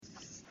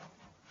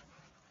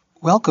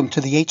Welcome to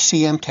the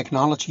HCM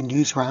Technology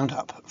News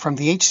Roundup from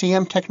the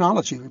HCM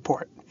Technology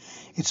Report.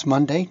 It's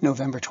Monday,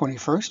 November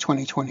 21st,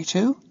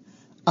 2022.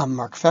 I'm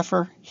Mark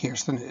Pfeffer.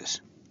 Here's the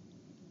news.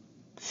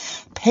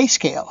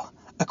 PayScale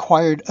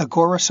acquired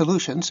Agora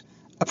Solutions,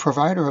 a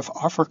provider of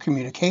offer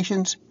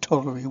communications,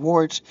 total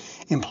rewards,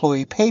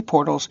 employee pay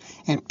portals,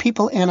 and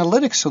people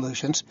analytics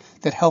solutions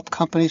that help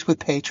companies with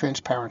pay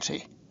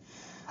transparency.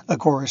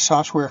 Agora's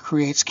software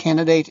creates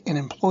candidate and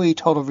employee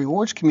total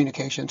rewards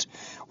communications,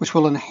 which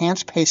will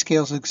enhance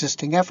PayScale's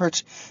existing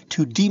efforts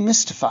to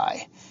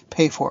demystify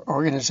pay for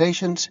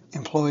organizations,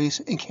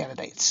 employees, and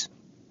candidates.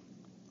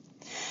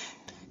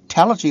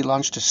 Talogy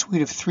launched a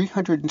suite of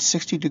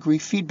 360-degree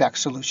feedback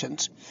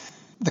solutions.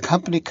 The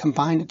company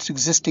combined its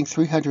existing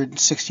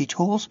 360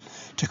 tools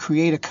to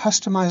create a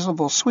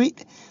customizable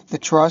suite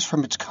that draws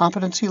from its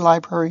competency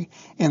library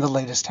and the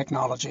latest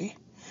technology.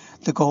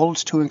 The goal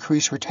is to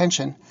increase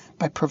retention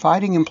by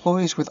providing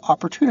employees with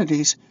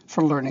opportunities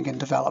for learning and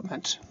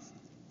development.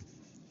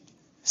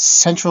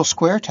 Central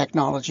Square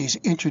Technologies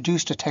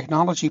introduced a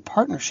technology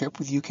partnership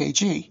with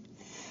UKG.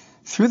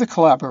 Through the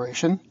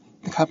collaboration,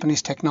 the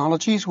company's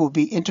technologies will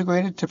be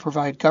integrated to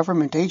provide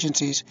government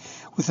agencies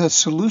with a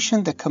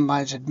solution that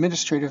combines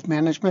administrative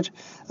management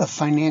of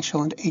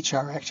financial and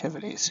HR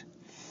activities.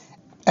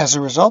 As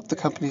a result, the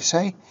companies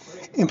say,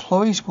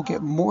 employees will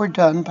get more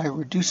done by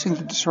reducing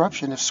the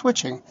disruption of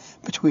switching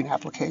between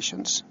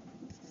applications.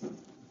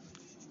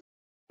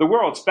 The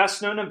world's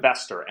best-known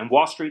investor and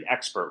Wall Street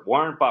expert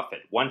Warren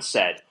Buffett once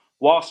said,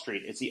 "Wall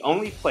Street is the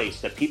only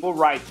place that people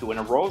ride to in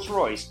a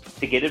Rolls-Royce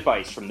to get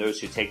advice from those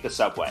who take the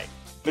subway."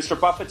 Mr.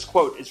 Buffett's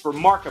quote is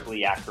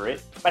remarkably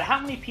accurate, but how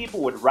many people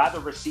would rather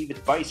receive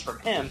advice from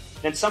him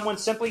than someone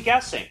simply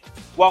guessing?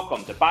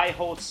 Welcome to Buy,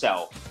 Hold,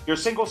 Sell, your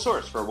single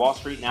source for Wall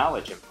Street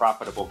knowledge and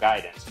profitable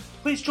guidance.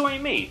 Please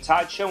join me,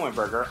 Todd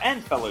Schoenberger,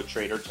 and fellow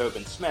trader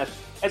Tobin Smith,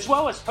 as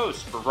well as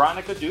host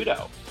Veronica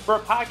Dudo, for a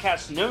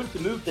podcast known to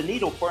move the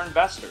needle for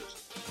investors.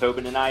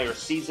 Tobin and I are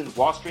seasoned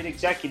Wall Street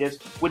executives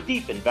with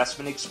deep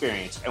investment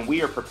experience, and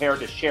we are prepared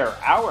to share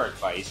our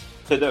advice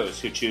to those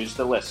who choose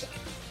to listen.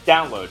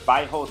 Download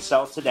Buy, Hold,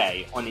 Sell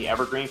today on the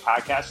Evergreen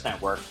Podcast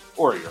Network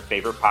or your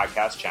favorite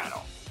podcast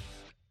channel.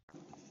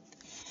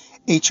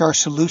 HR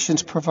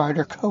solutions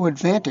provider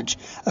CoAdvantage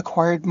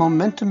acquired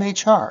Momentum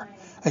HR,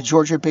 a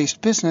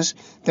Georgia-based business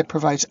that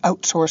provides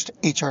outsourced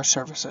HR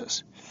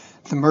services.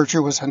 The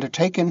merger was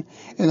undertaken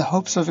in the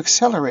hopes of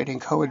accelerating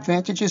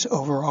CoAdvantage's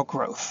overall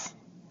growth.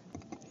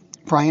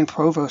 Brian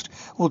Provost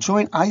will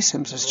join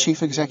iCIMS as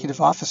Chief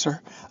Executive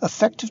Officer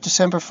effective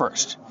December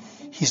 1st.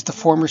 He's the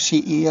former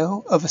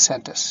CEO of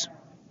Ascentus.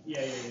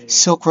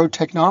 Silk Road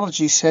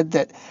Technologies said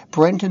that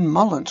Brendan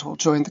Mullins will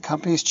join the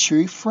company's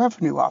Chief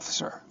Revenue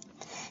Officer.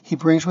 He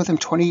brings with him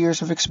 20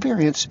 years of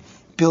experience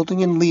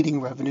building and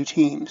leading revenue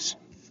teams.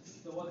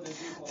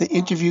 The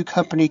interview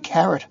company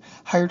Carrot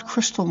hired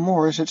Crystal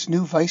Moore as its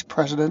new Vice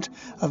President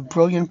of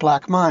Brilliant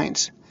Black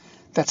Minds.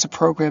 That's a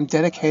program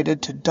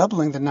dedicated to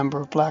doubling the number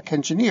of black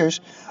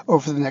engineers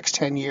over the next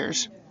 10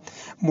 years.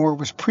 Moore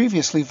was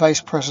previously Vice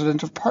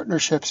President of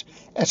Partnerships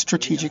at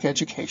Strategic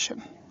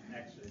Education.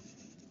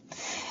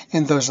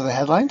 And those are the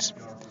headlines.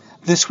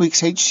 This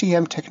week's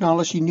HCM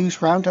Technology News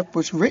Roundup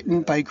was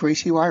written by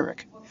Gracie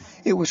Wyrick.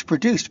 It was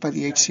produced by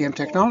the HCM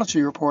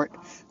Technology Report.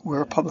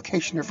 We're a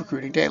publication of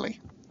Recruiting Daily.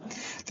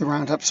 The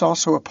Roundup's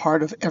also a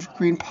part of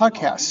Evergreen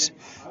Podcasts.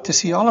 To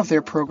see all of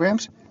their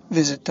programs,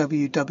 visit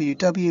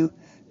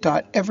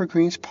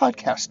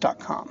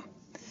www.evergreenspodcast.com.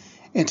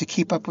 And to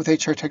keep up with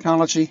HR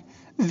technology,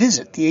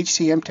 visit the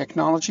HCM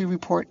Technology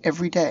Report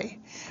every day.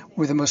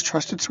 We're the most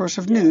trusted source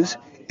of news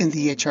in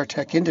the HR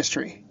tech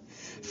industry.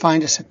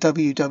 Find us at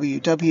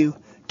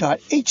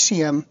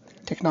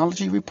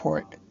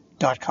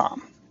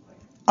www.hcmtechnologyreport.com.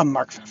 I'm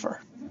Mark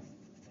Pfeffer.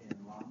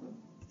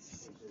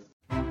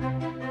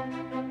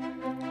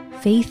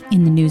 Faith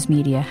in the news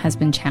media has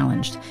been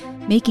challenged,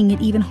 making it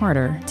even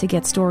harder to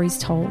get stories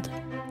told.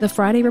 The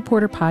Friday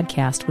Reporter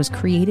podcast was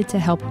created to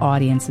help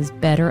audiences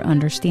better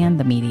understand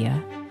the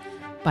media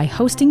by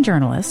hosting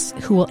journalists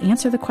who will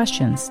answer the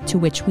questions to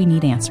which we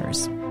need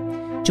answers.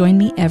 Join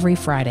me every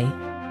Friday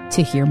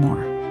to hear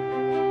more.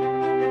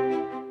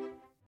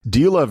 Do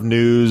you love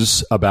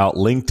news about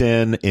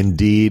LinkedIn,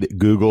 Indeed,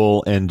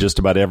 Google, and just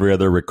about every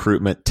other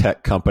recruitment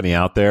tech company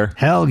out there?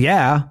 Hell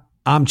yeah.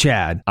 I'm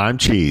Chad. I'm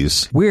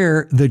Cheese.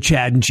 We're the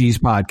Chad and Cheese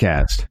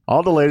Podcast.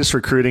 All the latest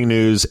recruiting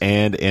news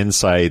and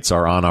insights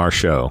are on our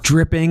show.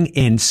 Dripping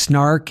in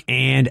snark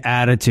and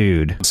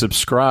attitude.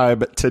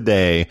 Subscribe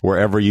today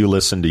wherever you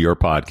listen to your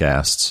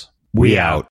podcasts. We out.